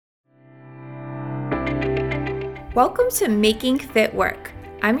Welcome to Making Fit Work.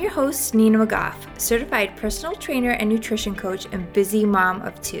 I'm your host, Nina McGough, certified personal trainer and nutrition coach and busy mom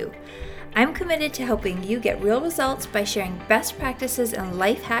of two. I'm committed to helping you get real results by sharing best practices and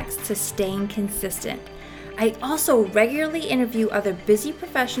life hacks to staying consistent. I also regularly interview other busy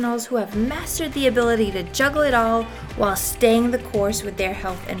professionals who have mastered the ability to juggle it all while staying the course with their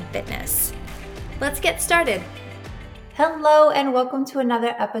health and fitness. Let's get started. Hello and welcome to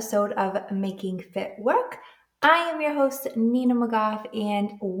another episode of Making Fit Work. I am your host, Nina McGough,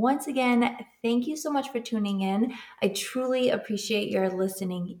 and once again, thank you so much for tuning in. I truly appreciate your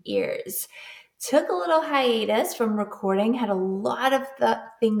listening ears. Took a little hiatus from recording, had a lot of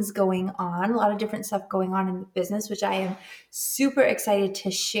things going on, a lot of different stuff going on in the business, which I am super excited to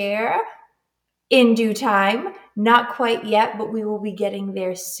share in due time. Not quite yet, but we will be getting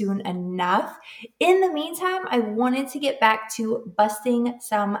there soon enough. In the meantime, I wanted to get back to busting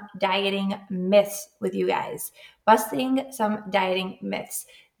some dieting myths with you guys. Busting some dieting myths.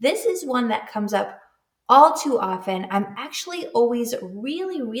 This is one that comes up all too often. I'm actually always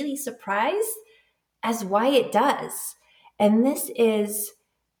really surprised as why it does. And this is,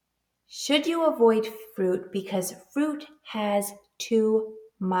 should you avoid fruit because fruit has too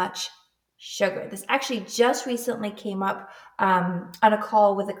much sugar? This actually just recently came up on a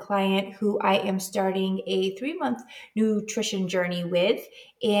call with a client who I am starting a 3-month nutrition journey with.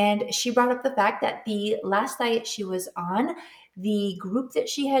 And she brought up the fact that the last diet she was on, the group that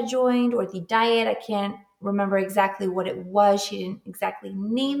she had joined, or the diet, I can't remember exactly what it was. She didn't exactly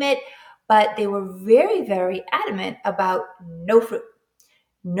name it, but they were very adamant about no fruit.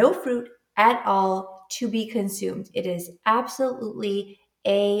 No fruit at all to be consumed. It is absolutely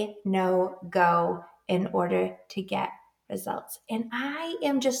a no-go in order to get results. And I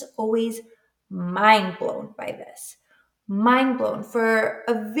am just always mind blown by this. Mind blown for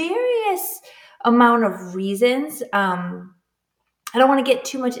a various amount of reasons. I don't want to get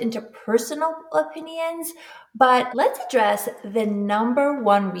too much into personal opinions, but let's address the number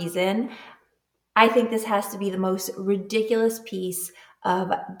one reason I think this has to be the most ridiculous piece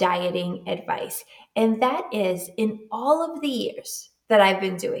of dieting advice. And that is, in all of the years that I've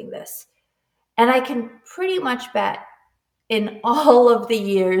been doing this, and I can pretty much bet in all of the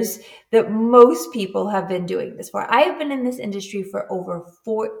years that most people have been doing this for. I have been in this industry for over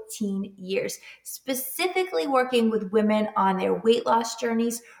 14 years, specifically working with women on their weight loss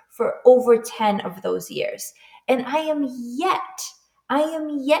journeys for over 10 of those years. And I am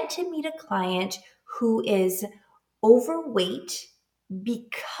yet to meet a client who is overweight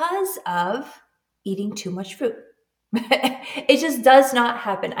because of eating too much fruit. It just does not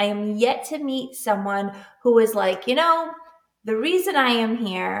happen. I am yet to meet someone who is like, the reason I am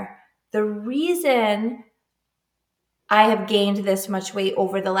here, the reason I have gained this much weight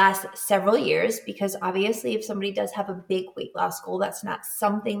over the last several years, because obviously if somebody does have a big weight loss goal, that's not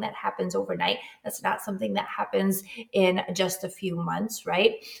something that happens overnight. That's not something that happens in just a few months,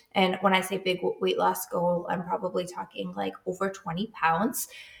 right? And when I say big weight loss goal, I'm probably talking like over 20 pounds.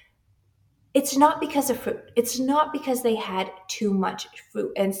 It's not because of fruit. It's not because they had too much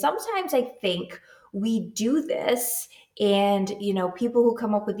fruit. And sometimes I think we do this, and people who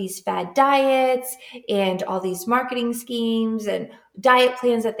come up with these fad diets and all these marketing schemes and diet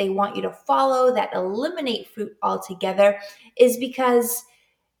plans that they want you to follow that eliminate fruit altogether is because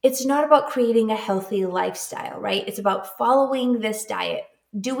it's not about creating a healthy lifestyle, right? It's about following this diet,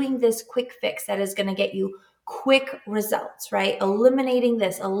 doing this quick fix that is going to get you quick results, right? Eliminating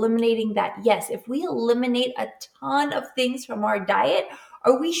this, eliminating that. Yes, if we eliminate a ton of things from our diet,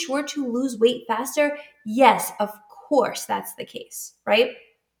 are we sure to lose weight faster? Yes, of course that's the case, right?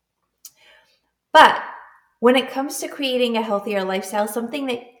 But when it comes to creating a healthier lifestyle, something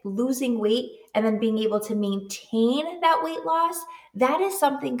that losing weight and then being able to maintain that weight loss, that is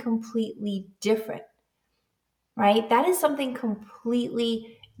something completely different, right? That is something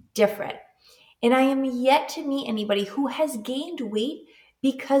completely different. And I am yet to meet anybody who has gained weight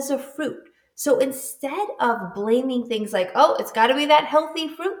because of fruit. So instead of blaming things like, oh, it's got to be that healthy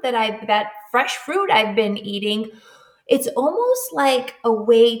fruit that fresh fruit I've been eating, it's almost like a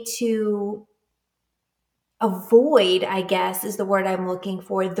way to avoid, I guess is the word I'm looking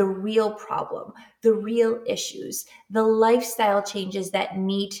for, the real problem, the real issues, the lifestyle changes that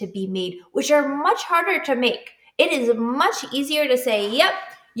need to be made, which are much harder to make. It is much easier to say, yep,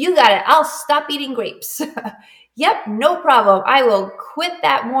 you got it. I'll stop eating grapes. Yep, no problem. I will quit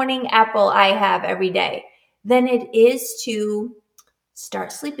that morning apple I have every day. Than it is to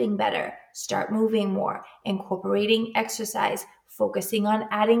start sleeping better, start moving more, incorporating exercise, focusing on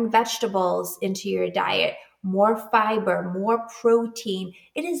adding vegetables into your diet, more fiber, more protein.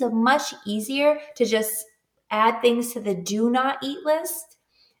 It is much easier to just add things to the do not eat list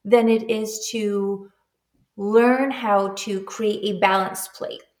than it is to learn how to create a balanced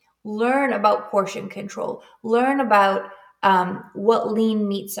plate, learn about portion control, learn about what lean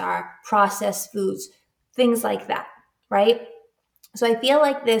meats are, processed foods, things like that, right? So I feel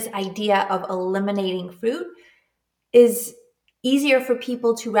like this idea of eliminating fruit is easier for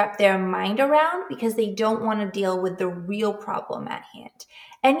people to wrap their mind around because they don't want to deal with the real problem at hand.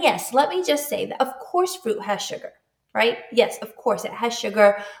 And yes, let me just say that of course fruit has sugar, right? Yes, of course it has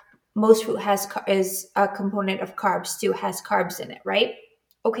sugar. Most fruit is a component of carbs too, has carbs in it, right?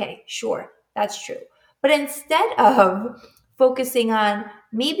 Okay, sure, that's true. But instead of focusing on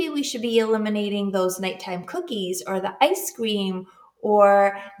maybe we should be eliminating those nighttime cookies or the ice cream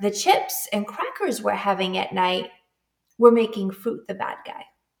or the chips and crackers we're having at night, we're making fruit the bad guy,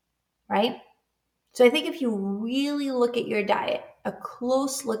 right? So I think if you really look at your diet, a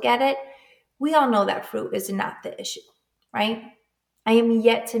close look at it, we all know that fruit is not the issue, right? I am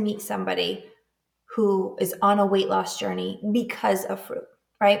yet to meet somebody who is on a weight loss journey because of fruit,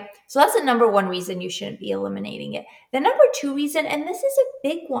 right? So that's the number one reason you shouldn't be eliminating it. The number two reason, and this is a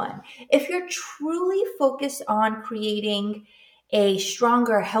big one, if you're truly focused on creating a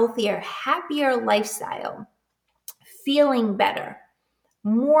stronger, healthier, happier lifestyle, feeling better,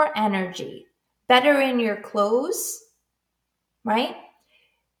 more energy, better in your clothes, right?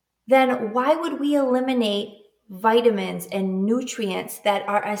 Then why would we eliminate vitamins and nutrients that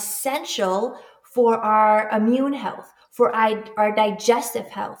are essential for our immune health, for our digestive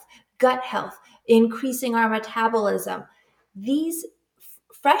health, gut health, increasing our metabolism? These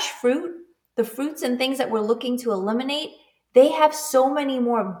fresh fruit, the fruits and things that we're looking to eliminate, they have so many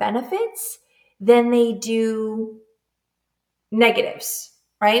more benefits than they do negatives,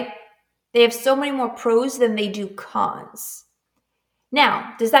 right? They have so many more pros than they do cons.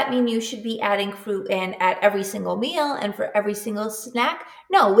 Now, does that mean you should be adding fruit in at every single meal and for every single snack?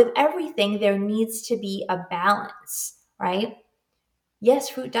 No, with everything, there needs to be a balance, right? Yes,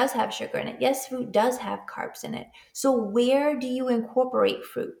 fruit does have sugar in it. Yes, fruit does have carbs in it. So where do you incorporate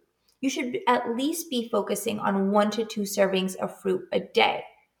fruit? You should at least be focusing on 1 to 2 servings of fruit a day.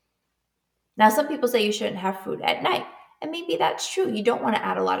 Now, some people say you shouldn't have fruit at night. And maybe that's true. You don't want to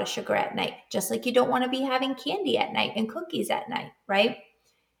add a lot of sugar at night, just like you don't want to be having candy at night and cookies at night, right?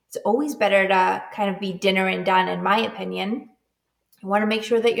 It's always better to kind of be dinner and done, in my opinion. You want to make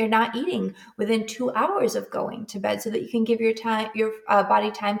sure that you're not eating within 2 hours of going to bed so that you can give your body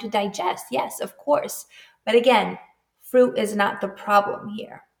time to digest. Yes, of course. But again, fruit is not the problem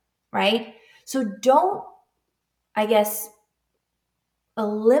here, right? So don't, I guess,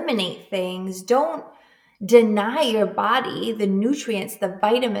 eliminate things. Don't deny your body the nutrients, the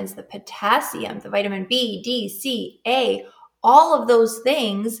vitamins, the potassium, the vitamin B, D, C, A, all of those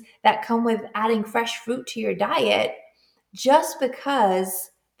things that come with adding fresh fruit to your diet just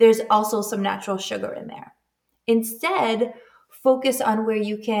because there's also some natural sugar in there. Instead, focus on where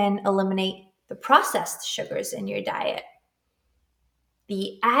you can eliminate the processed sugars in your diet,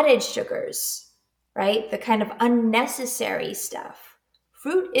 the added sugars, right? The kind of unnecessary stuff.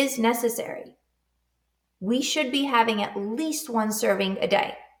 Fruit is necessary. We should be having at least 1 serving a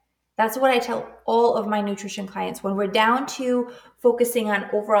day. That's what I tell all of my nutrition clients. When we're down to focusing on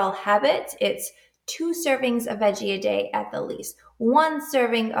overall habits, it's 2 servings of veggie a day at the least, 1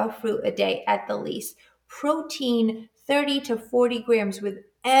 serving of fruit a day at the least, protein 30 to 40 grams with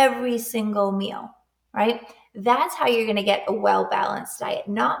every single meal, right? That's how you're going to get a well-balanced diet,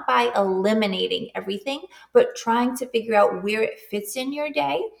 not by eliminating everything, but trying to figure out where it fits in your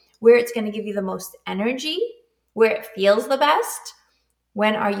day, where it's going to give you the most energy, where it feels the best,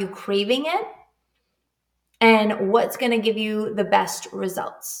 when are you craving it, and what's going to give you the best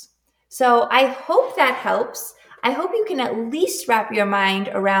results. So I hope that helps. I hope you can at least wrap your mind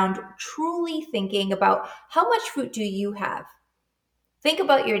around truly thinking about how much fruit do you have? Think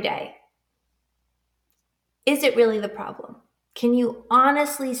about your day. Is it really the problem? Can you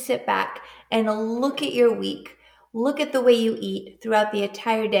honestly sit back and look at your week, look at the way you eat throughout the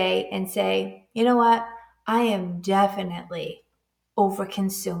entire day and say, you know what? I am definitely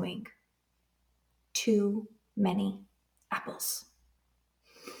over-consuming too many apples.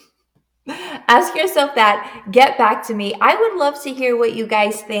 Ask yourself that. Get back to me. I would love to hear what you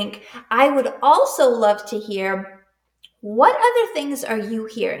guys think. I would also love to hear what other things are you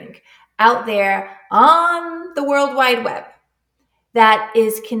hearing out there on the World Wide Web that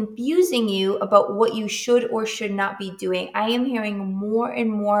is confusing you about what you should or should not be doing. I am hearing more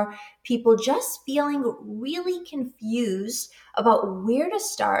and more people just feeling really confused about where to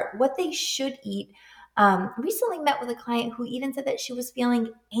start, what they should eat, Recently met with a client who even said that she was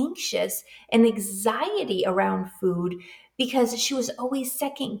feeling anxious and anxiety around food because she was always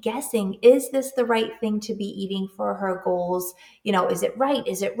second guessing, is this the right thing to be eating for her goals? Is it right?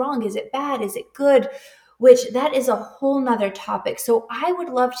 Is it wrong? Is it bad? Is it good? Which that is a whole nother topic. So I would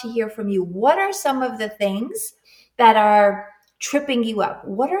love to hear from you. What are some of the things that are tripping you up?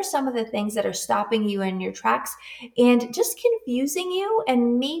 What are some of the things that are stopping you in your tracks and just confusing you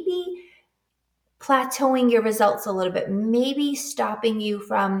and maybe plateauing your results a little bit, maybe stopping you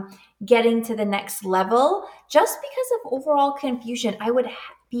from getting to the next level just because of overall confusion? I would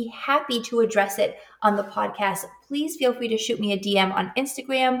be happy to address it on the podcast. Please feel free to shoot me a DM on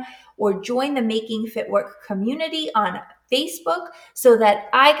Instagram or join the Making Fit Work community on Facebook so that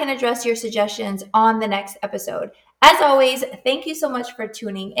I can address your suggestions on the next episode. As always, thank you so much for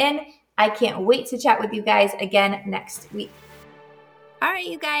tuning in. I can't wait to chat with you guys again next week. All right,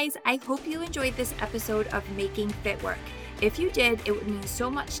 you guys, I hope you enjoyed this episode of Making Fit Work. If you did, it would mean so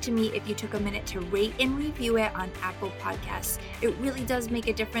much to me if you took a minute to rate and review it on Apple Podcasts. It really does make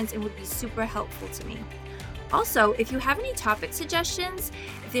a difference and would be super helpful to me. Also, if you have any topic suggestions,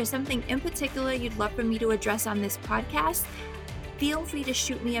 if there's something in particular you'd love for me to address on this podcast, feel free to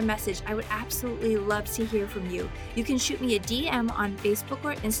shoot me a message. I would absolutely love to hear from you. You can shoot me a DM on Facebook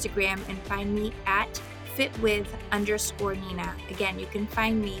or Instagram and find me at fitwith_Nina. Again, you can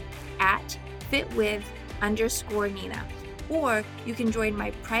find me at fitwith_Nina. Or you can join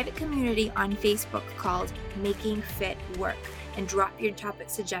my private community on Facebook called Making Fit Work and drop your topic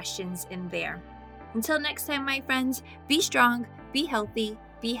suggestions in there. Until next time, my friends, be strong, be healthy,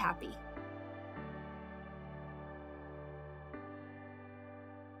 be happy.